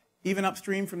 Even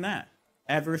upstream from that,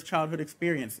 adverse childhood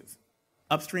experiences.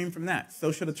 Upstream from that,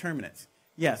 social determinants.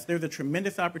 Yes, there's a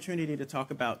tremendous opportunity to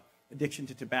talk about addiction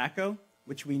to tobacco,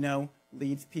 which we know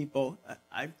leads people.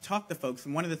 I've talked to folks,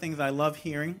 and one of the things I love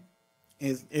hearing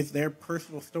is their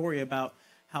personal story about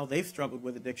how they've struggled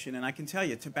with addiction. And I can tell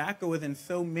you, tobacco is in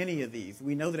so many of these.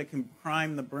 We know that it can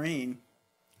prime the brain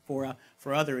for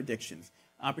other addictions.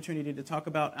 Opportunity to talk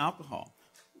about alcohol.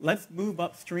 Let's move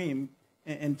upstream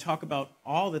and talk about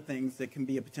all the things that can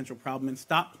be a potential problem and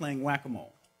stop playing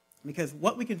whack-a-mole. Because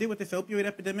what we can do with this opioid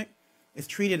epidemic is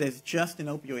treat it as just an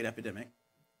opioid epidemic.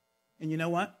 And you know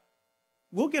what?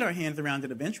 We'll get our hands around it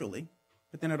eventually,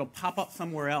 but then it'll pop up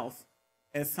somewhere else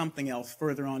as something else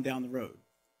further on down the road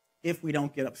if we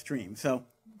don't get upstream. So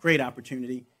great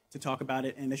opportunity. to talk about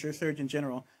it. And as your Surgeon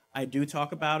General, I do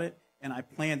talk about it, and I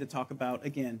plan to talk about,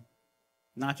 again,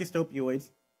 not just opioids,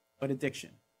 but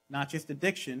addiction. Not just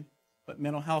addiction, but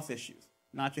mental health issues.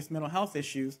 Not just mental health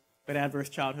issues, but adverse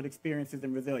childhood experiences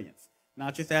and resilience.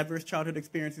 Not just adverse childhood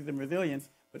experiences and resilience,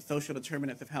 but social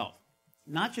determinants of health.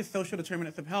 Not just social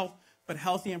determinants of health, but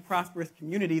healthy and prosperous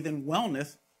communities and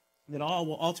wellness that all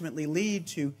will ultimately lead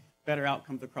to better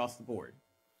outcomes across the board.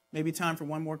 Maybe time for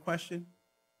one more question?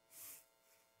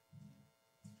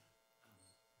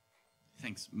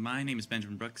 Thanks. My name is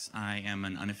Benjamin Brooks. I am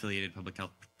an unaffiliated public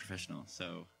health professional,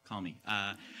 so call me.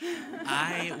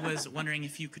 I was wondering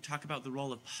if you could talk about the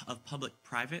role of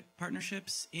public-private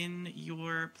partnerships in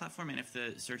your platform, and if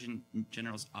the Surgeon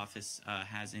General's office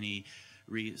has any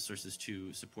resources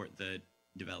to support the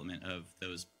development of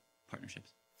those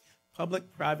partnerships.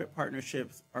 Public-private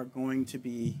partnerships are going to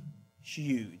be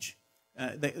huge.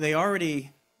 They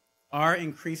already are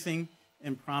increasing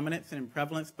in prominence and in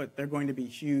prevalence, but they're going to be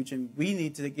huge. And we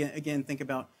need to, again think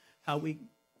about how we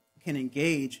can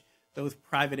engage those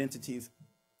private entities.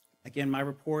 Again, my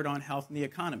report on health and the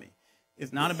economy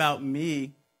is not about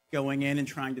me going in and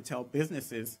trying to tell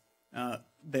businesses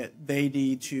that they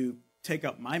need to take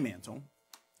up my mantle.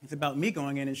 It's about me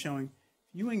going in and showing,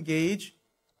 you engage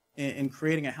in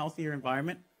creating a healthier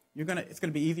environment, it's going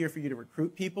to be easier for you to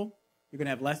recruit people. You're going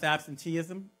to have less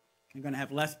absenteeism. You're going to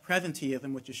have less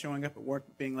presenteeism, which is showing up at work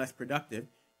being less productive.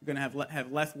 You're going to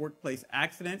have less workplace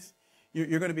accidents.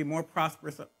 You're going to be more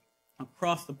prosperous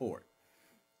across the board.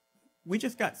 We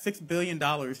just got $6 billion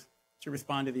to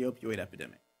respond to the opioid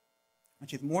epidemic,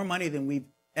 which is more money than we've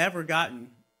ever gotten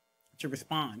to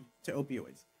respond to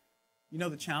opioids. You know,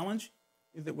 the challenge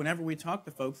is that whenever we talk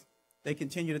to folks, they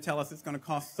continue to tell us it's going to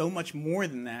cost so much more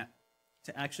than that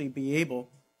to actually be able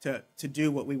to do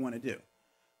what we want to do.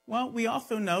 Well, we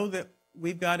also know that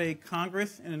we've got a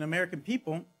Congress and an American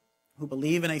people who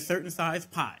believe in a certain size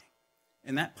pie.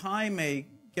 And that pie may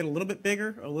get a little bit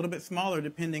bigger or a little bit smaller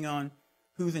depending on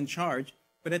who's in charge.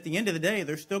 But at the end of the day,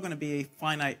 there's still going to be a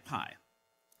finite pie.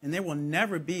 And there will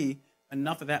never be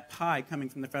enough of that pie coming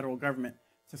from the federal government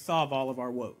to solve all of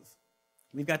our woes.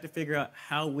 We've got to figure out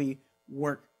how we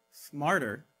work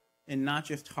smarter and not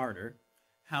just harder,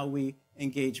 how we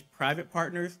engage private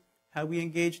partners, how we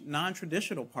engage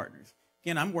non-traditional partners.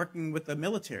 Again, I'm working with the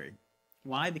military.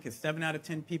 Why? Because 7 out of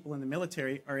 10 people in the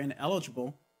military are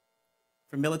ineligible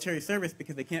for military service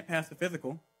because they can't pass the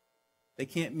physical, they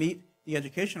can't meet the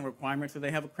educational requirements, so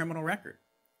they have a criminal record.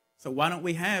 So why don't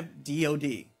we have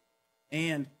DOD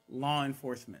and law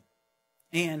enforcement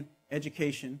and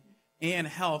education and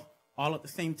health all at the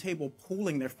same table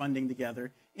pooling their funding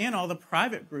together, and all the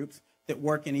private groups that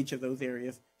work in each of those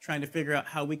areas trying to figure out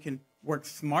how we can work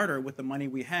smarter with the money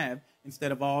we have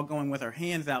instead of all going with our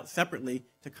hands out separately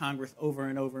to Congress over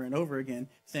and over and over again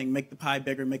saying make the pie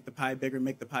bigger, make the pie bigger,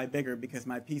 make the pie bigger because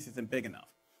my piece isn't big enough.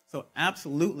 So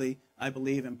absolutely, I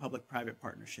believe in public-private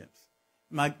partnerships.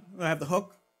 Do I have the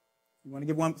hook? You want to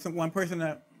give one person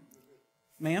a,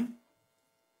 ma'am?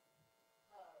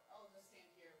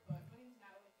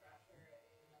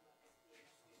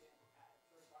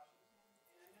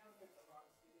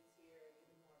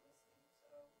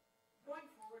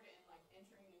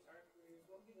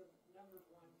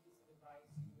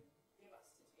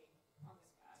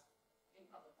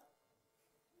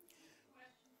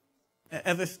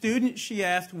 As a student, she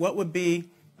asked what would be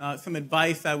some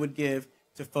advice I would give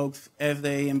to folks as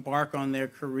they embark on their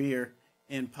career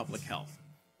in public health.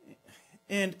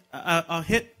 And I'll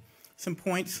hit some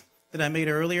points that I made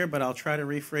earlier, but I'll try to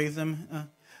rephrase them.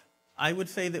 I would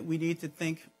say that we need to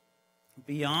think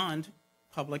beyond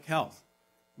public health.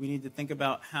 We need to think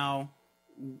about how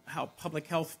public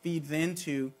health feeds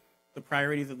into the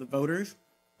priorities of the voters,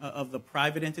 of the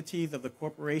private entities, of the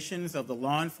corporations, of the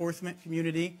law enforcement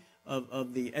community,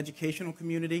 of the educational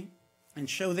community, and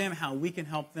show them how we can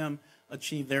help them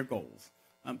achieve their goals.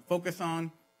 Focus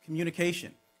on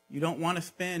communication. You don't want to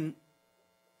spend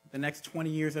the next 20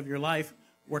 years of your life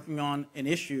working on an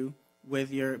issue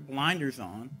with your blinders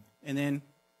on and then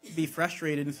be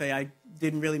frustrated and say, I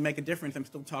didn't really make a difference, I'm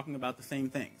still talking about the same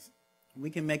things. We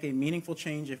can make a meaningful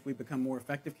change if we become more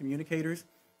effective communicators,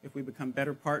 if we become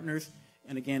better partners,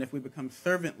 and again, if we become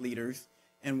servant leaders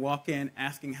and walk in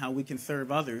asking how we can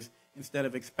serve others instead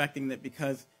of expecting that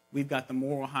because we've got the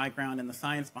moral high ground and the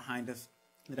science behind us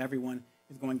that everyone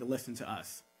is going to listen to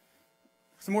us.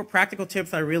 Some more practical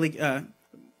tips I really,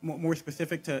 more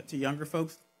specific to younger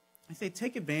folks. I say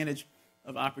take advantage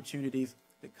of opportunities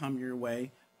that come your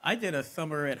way. I did a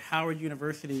summer at Howard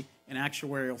University in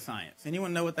actuarial science.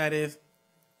 Anyone know what that is?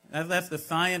 That's the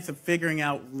science of figuring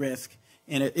out risk.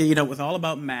 And it was all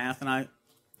about math, and I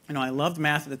I loved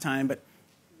math at the time, but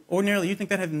ordinarily you think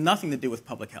that has nothing to do with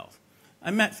public health.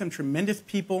 I met some tremendous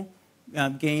people,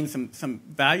 gained some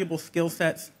valuable skill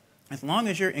sets. As long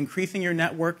as you're increasing your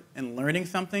network and learning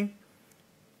something,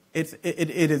 it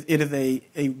is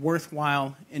a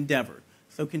worthwhile endeavor.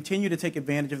 So continue to take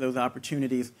advantage of those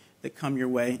opportunities that come your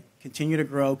way. Continue to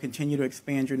grow, continue to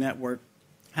expand your network.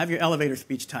 Have your elevator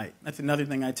speech tight. That's another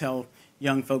thing I tell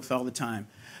young folks all the time.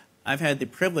 I've had the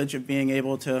privilege of being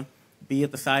able to be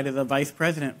at the side of the vice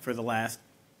president for the last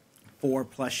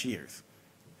 4+ years.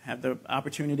 Had the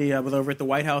opportunity, I was over at the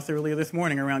White House earlier this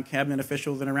morning around cabinet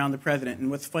officials and around the president.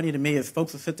 And what's funny to me is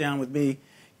folks will sit down with me,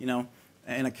 in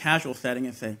a casual setting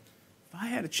and say, if I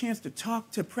had a chance to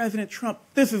talk to President Trump,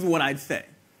 this is what I'd say.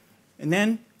 And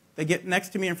then they get next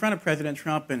to me in front of President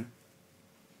Trump, and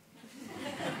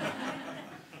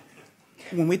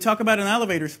when we talk about an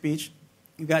elevator speech,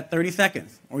 you've got 30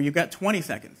 seconds or you've got 20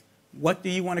 seconds. What do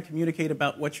you want to communicate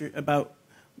about what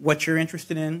you're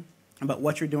interested in, about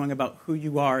what you're doing, about who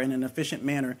you are in an efficient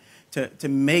manner to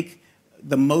make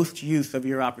the most use of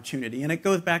your opportunity? And it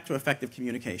goes back to effective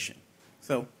communication.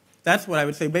 So that's what I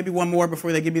would say. Maybe one more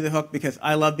before they give me the hook, because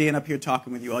I love being up here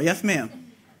talking with you all. Yes, ma'am.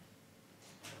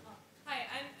 Hi,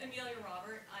 I'm Amelia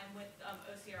Robert. I'm with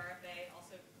OCRFA,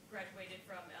 also graduated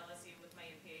from LSU with my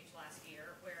MPH last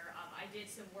year, where I did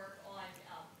some work on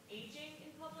aging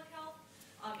in public health.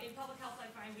 In public health,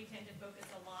 I find we tend to focus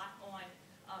a lot on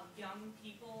young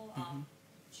people,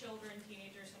 children,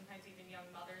 teenagers, sometimes even young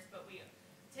mothers, but we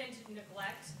tend to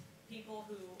neglect people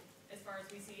who, as far as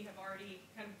we see, have already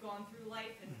kind of gone through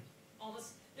life, and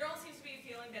there almost seems to be a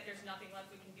feeling that there's nothing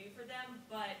left we can do for them,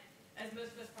 but as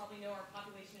most of us probably know, our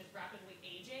population is rapidly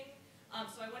aging.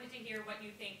 So I wanted to hear what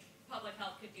you think public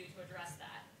health could do to address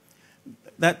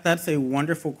that. That's a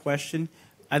wonderful question.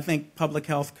 I think public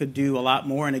health could do a lot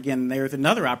more, and again, there's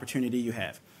another opportunity you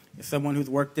have. As someone who's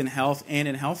worked in health and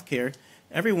in healthcare,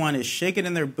 everyone is shaking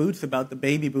in their boots about the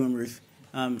baby boomers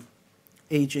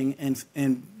aging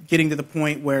and getting to the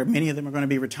point where many of them are going to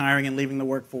be retiring and leaving the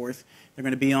workforce. They're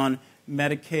going to be on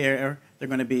Medicare. They're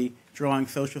going to be drawing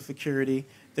Social Security.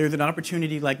 There's an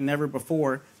opportunity like never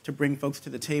before to bring folks to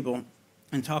the table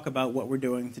and talk about what we're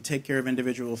doing to take care of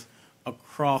individuals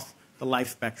across the life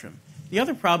spectrum. The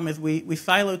other problem is we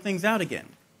silo things out again.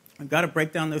 We've got to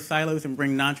break down those silos and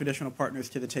bring non-traditional partners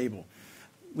to the table.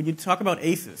 When you talk about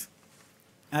ACEs,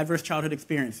 adverse childhood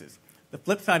experiences, the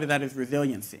flip side of that is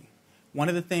resiliency. One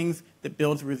of the things that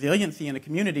builds resiliency in a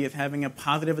community is having a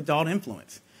positive adult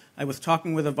influence. I was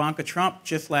talking with Ivanka Trump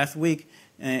just last week,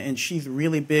 and she's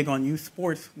really big on youth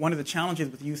sports. One of the challenges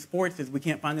with youth sports is we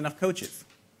can't find enough coaches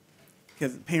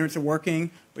because parents are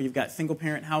working, or you've got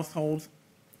single-parent households.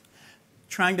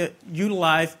 Trying to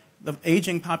utilize the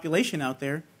aging population out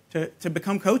there to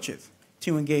become coaches,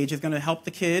 to engage, is going to help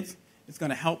the kids. It's going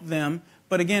to help them.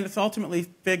 But again, it's ultimately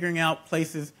figuring out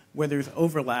places where there's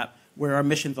overlap, where our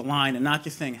missions align, and not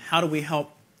just saying, how do we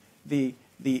help the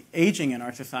aging in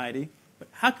our society, but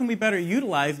how can we better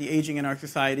utilize the aging in our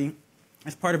society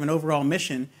as part of an overall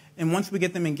mission? And once we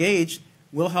get them engaged,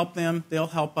 we'll help them, they'll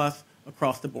help us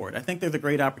across the board. I think there's a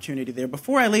great opportunity there.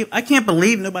 Before I leave, I can't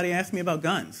believe nobody asked me about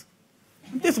guns.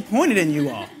 I'm disappointed in you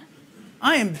all.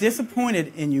 I am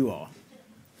disappointed in you all.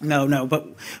 No, but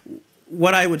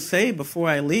what I would say before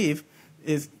I leave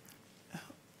is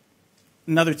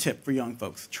another tip for young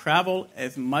folks. Travel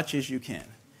as much as you can.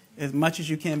 As much as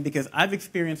you can, because I've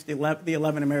experienced the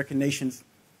 11 American nations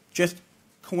just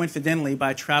coincidentally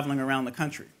by traveling around the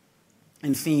country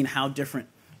and seeing how different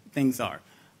things are.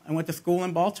 I went to school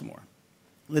in Baltimore,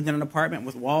 lived in an apartment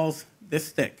with walls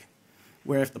this thick,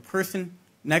 where if the person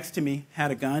next to me had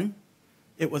a gun,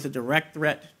 it was a direct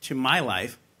threat to my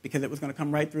life because it was going to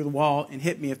come right through the wall and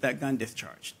hit me if that gun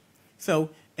discharged.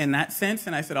 So in that sense,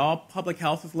 and I said all public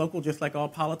health is local just like all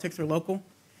politics are local,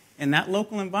 in that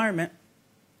local environment,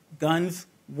 guns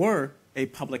were a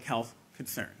public health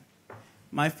concern.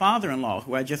 My father-in-law,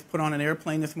 who I just put on an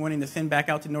airplane this morning to send back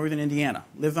out to northern Indiana,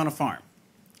 lives on a farm.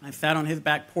 I sat on his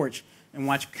back porch and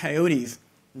watched coyotes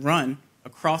run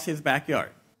across his backyard.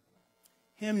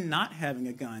 Him not having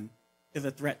a gun is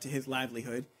a threat to his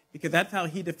livelihood because that's how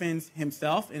he defends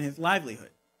himself and his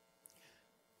livelihood.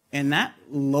 In that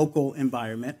local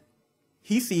environment,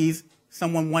 he sees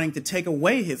someone wanting to take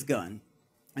away his gun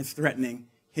as threatening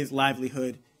his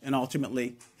livelihood and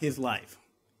ultimately his life.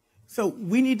 So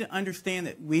we need to understand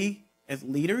that we, as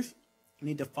leaders,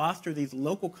 need to foster these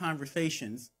local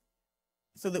conversations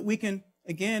so that we can,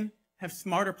 again, have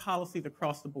smarter policies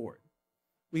across the board.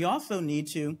 We also need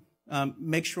to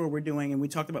make sure we're doing, and we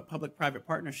talked about public-private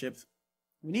partnerships,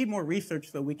 we need more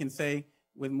research so we can say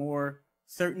with more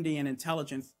certainty and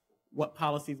intelligence what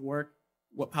policies work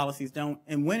what policies don't,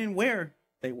 and when and where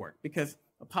they work. Because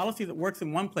a policy that works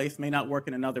in one place may not work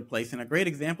in another place. And a great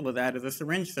example of that is a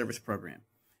syringe service program.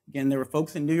 Again, there were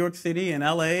folks in New York City and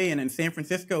LA and in San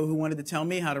Francisco who wanted to tell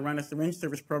me how to run a syringe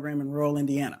service program in rural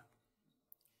Indiana.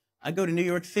 I go to New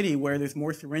York City where there's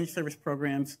more syringe service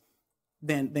programs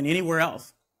than anywhere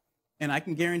else. And I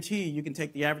can guarantee you can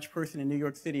take the average person in New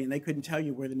York City and they couldn't tell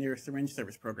you where the nearest syringe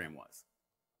service program was.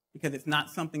 Because it's not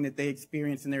something that they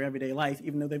experience in their everyday life,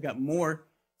 even though they've got more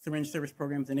syringe service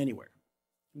programs than anywhere.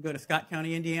 You go to Scott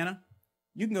County, Indiana,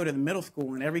 you can go to the middle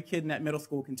school and every kid in that middle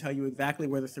school can tell you exactly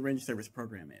where the syringe service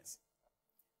program is.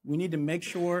 We need to make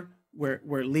sure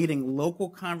we're leading local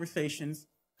conversations,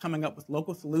 coming up with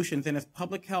local solutions, and as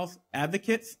public health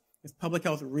advocates, as public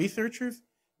health researchers,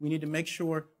 we need to make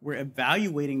sure we're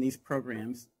evaluating these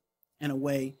programs in a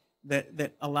way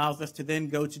that allows us to then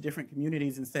go to different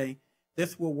communities and say,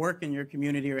 this will work in your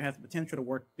community or has the potential to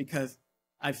work because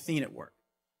I've seen it work.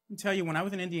 I can tell you, when I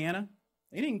was in Indiana,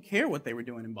 they didn't care what they were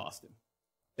doing in Boston.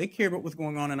 They cared what was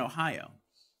going on in Ohio,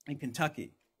 in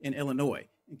Kentucky, in Illinois,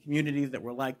 in communities that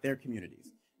were like their communities.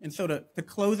 And so to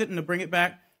close it and to bring it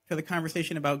back to the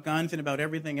conversation about guns and about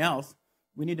everything else,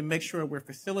 we need to make sure we're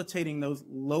facilitating those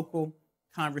local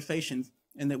conversations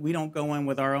and that we don't go in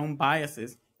with our own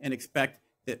biases and expect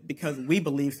that because we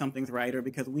believe something's right or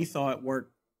because we saw it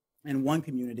work in one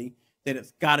community, that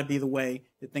it's got to be the way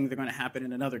that things are going to happen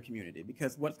in another community.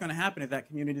 Because what's going to happen is that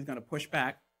community is going to push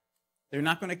back. They're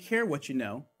not going to care what you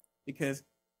know because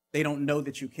they don't know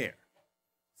that you care.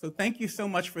 So thank you so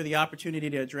much for the opportunity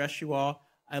to address you all.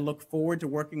 I look forward to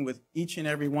working with each and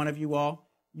every one of you all.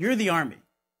 You're the Army.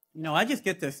 You know, I just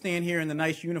get to stand here in the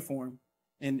nice uniform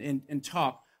and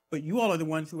talk, but you all are the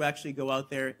ones who actually go out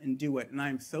there and do it. And I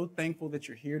am so thankful that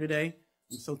you're here today.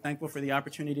 I'm so thankful for the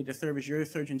opportunity to serve as your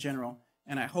Surgeon General,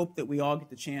 and I hope that we all get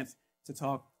the chance to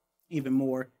talk even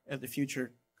more as the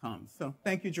future comes. So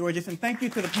thank you, Georges, and thank you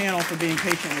to the panel for being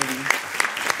patient with me.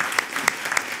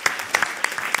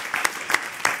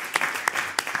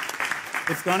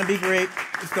 It's going to be great.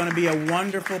 It's going to be a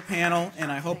wonderful panel,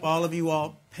 and I hope all of you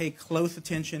all pay close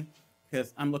attention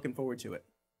because I'm looking forward to it.